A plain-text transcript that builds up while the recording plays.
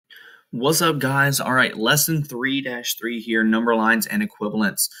What's up, guys? All right, lesson 3-3 here, number lines and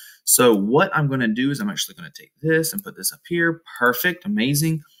equivalence. So what I'm going to do is I'm actually going to take this and put this up here. Perfect,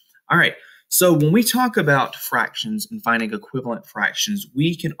 amazing. All right, so when we talk about fractions and finding equivalent fractions,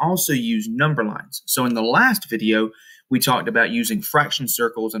 we can also use number lines. So in the last video, we talked about using fraction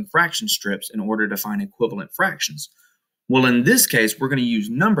circles and fraction strips in order to find equivalent fractions. Well, in this case, we're going to use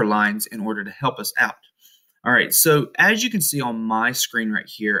number lines in order to help us out. All right, so as you can see on my screen right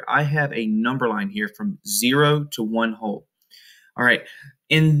here, I have a number line here from 0 to 1 whole. All right,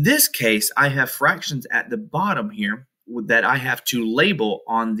 in this case, I have fractions at the bottom here that I have to label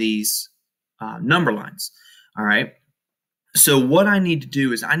on these number lines. All right, so what I need to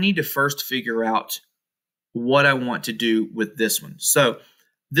do is I need to first figure out what I want to do with this one. So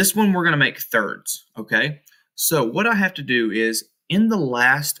this one we're going to make thirds, okay? So what I have to do is, in the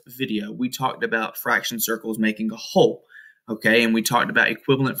last video, we talked about fraction circles making a whole, okay? And we talked about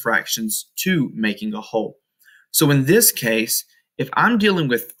equivalent fractions to making a whole. So in this case, if I'm dealing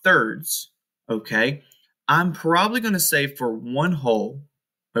with thirds, okay, I'm probably going to say for one whole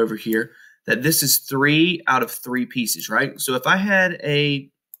over here that this is 3 out of 3 pieces, right? So if I had a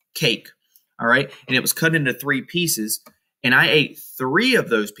cake, all right, and it was cut into 3 pieces, and I ate 3 of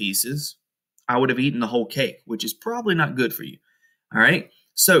those pieces, I would have eaten the whole cake, which is probably not good for you. All right,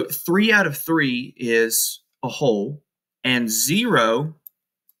 so 3 out of 3 is a whole, and 0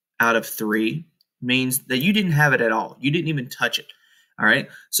 out of 3 means that you didn't have it at all. You didn't even touch it. All right,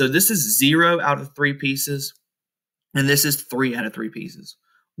 so this is 0 out of 3 pieces, and this is 3 out of 3 pieces.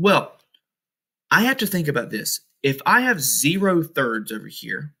 Well, I have to think about this. If I have 0 thirds over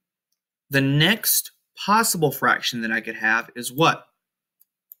here, the next possible fraction that I could have is what?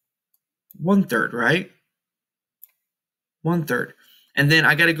 1/3, right? 1/3. And then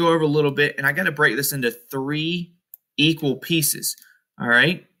I got to go over a little bit, and I got to break this into 3 equal pieces. All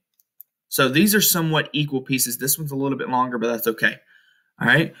right. So these are somewhat equal pieces. This one's a little bit longer, but that's okay. All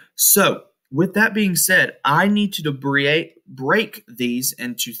right. So with that being said, I need to break these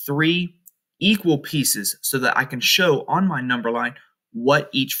into 3 equal pieces so that I can show on my number line what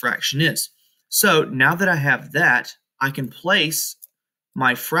each fraction is. So now that I have that, I can place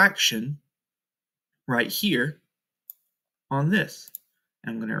my fraction right here on this.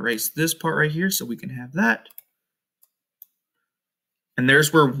 I'm going to erase this part right here so we can have that. And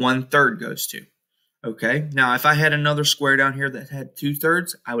there's where 1/3 goes to. Okay, now if I had another square down here that had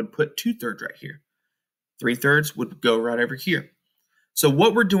 2/3, I would put 2/3 right here. 3/3 would go right over here. So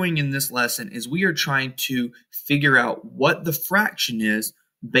what we're doing in this lesson is we are trying to figure out what the fraction is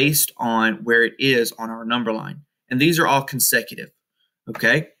based on where it is on our number line. And these are all consecutive.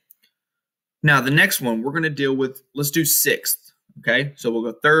 Okay, now the next one we're going to deal with, let's do sixth. Okay, so we'll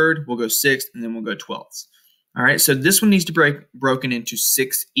go third, we'll go sixth, and then we'll go 12ths. All right, so this one needs to be broken into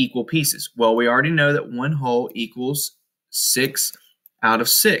 6 equal pieces. Well, we already know that 1 whole equals 6 out of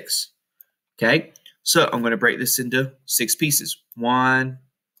 6. Okay, so I'm going to break this into 6 pieces. 1,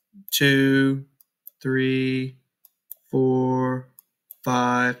 2, 3, 4,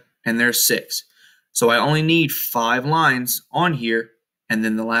 5, and there's 6. So I only need 5 lines on here, and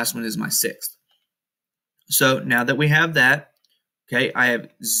then the last one is my 6th. So now that we have that, okay, I have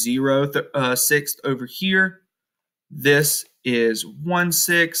 0/6 over here. This is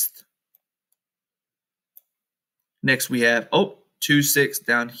 1/6. Next we have 2/6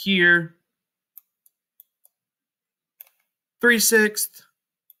 down here. 3/6.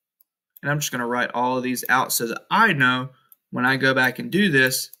 And I'm just going to write all of these out so that I know when I go back and do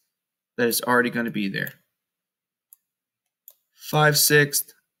this that it's already going to be there.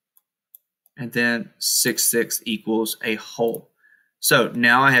 5/6. And then 6/6 equals a whole. So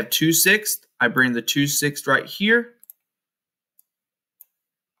now I have 2/6. I bring the 2/6 right here.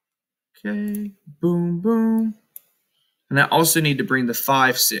 Okay, boom, boom. And I also need to bring the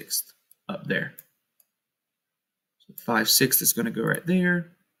 5/6 up there. So 5/6 is going to go right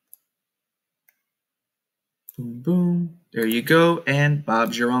there. Boom, boom. There you go. And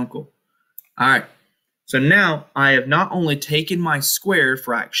Bob's your uncle. All right. So now I have not only taken my square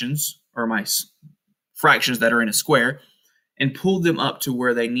fractions, or my fractions that are in a square, and pulled them up to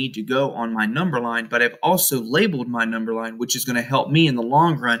where they need to go on my number line, but I've also labeled my number line, which is going to help me in the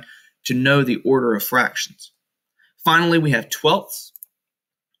long run to know the order of fractions. Finally, we have 12ths.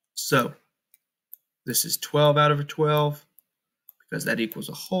 So this is 12 out of 12 because that equals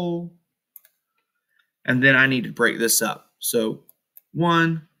a whole. And then I need to break this up. So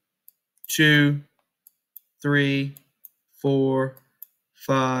 1, 2, 3, 4,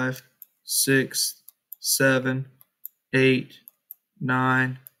 5, 6, 7, 8,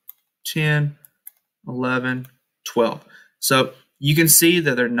 9, 10, 11, 12. So You can see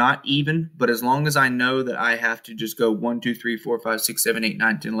that they're not even, but as long as I know that I have to just go 1, 2, 3, 4, 5, 6, 7, 8,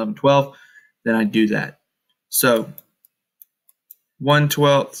 9, 10, 11, 12, then I do that. So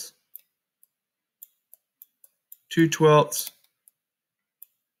 1/12, 2/12,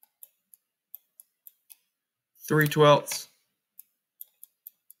 3/12,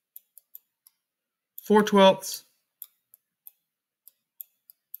 4/12,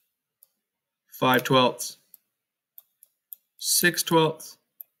 5/12, 6/12,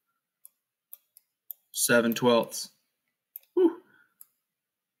 7/12,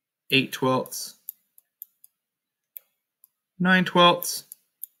 8/12, 9/12,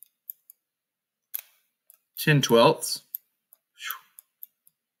 10/12,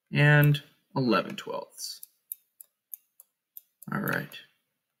 and 11/12. All right.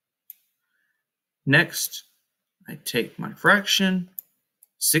 Next, I take my fraction,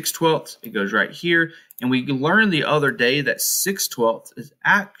 6/12, it goes right here. And we learned the other day that 6/12 is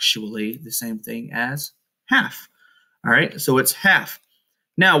actually the same thing as half. All right, so it's half.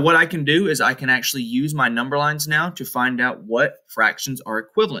 Now, what I can do is I can actually use my number lines now to find out what fractions are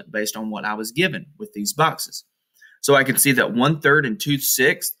equivalent based on what I was given with these boxes. So I can see that 1/3 and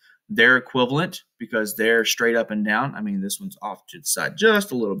 2/6, they're equivalent because they're straight up and down. I mean, this one's off to the side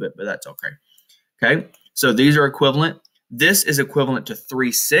just a little bit, but that's okay. Okay, so these are equivalent. This is equivalent to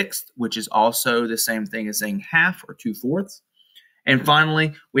 3/6, which is also the same thing as saying half or 2/4. And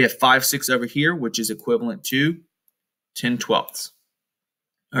finally, we have 5/6 over here, which is equivalent to 10/12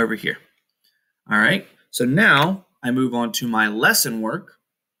 over here. All right, so now I move on to my lesson work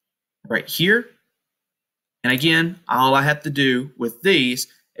right here. And again, all I have to do with these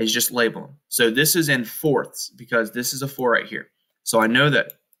is just label them. So this is in fourths because this is a 4 right here. So I know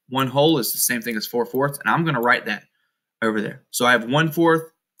that 1/2 is the same thing as 4/4, and I'm going to write that over there. So I have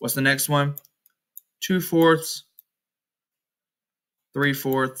 1/4. What's the next one? 2/4,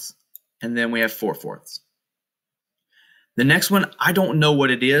 3/4, and then we have 4/4. The next one, I don't know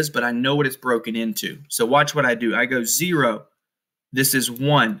what it is, but I know what it's broken into. So watch what I do. I go 0. This is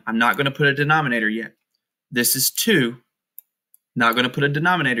 1. I'm not going to put a denominator yet. This is 2. Not going to put a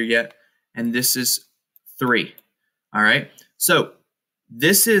denominator yet. And this is 3. All right. So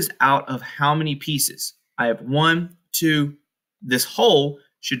this is out of how many pieces? I have 1, 2. This whole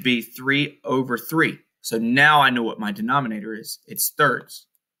should be 3/3. So now I know what my denominator is. It's thirds.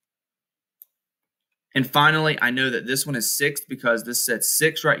 And finally, I know that this one is 6 because this said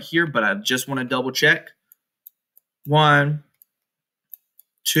 6 right here, but I just want to double check. 1,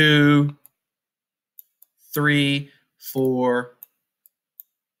 2, 3, 4,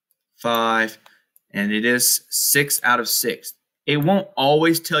 5, and it is 6 out of 6. It won't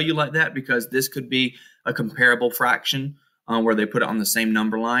always tell you like that because this could be a comparable fraction where they put it on the same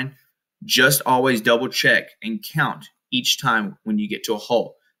number line. Just always double check and count each time when you get to a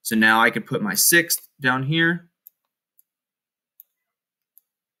whole. So now I can put my 6th down here.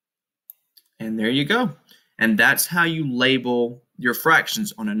 And there you go. And that's how you label your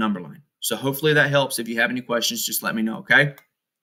fractions on a number line. So hopefully that helps. If you have any questions, just let me know, okay?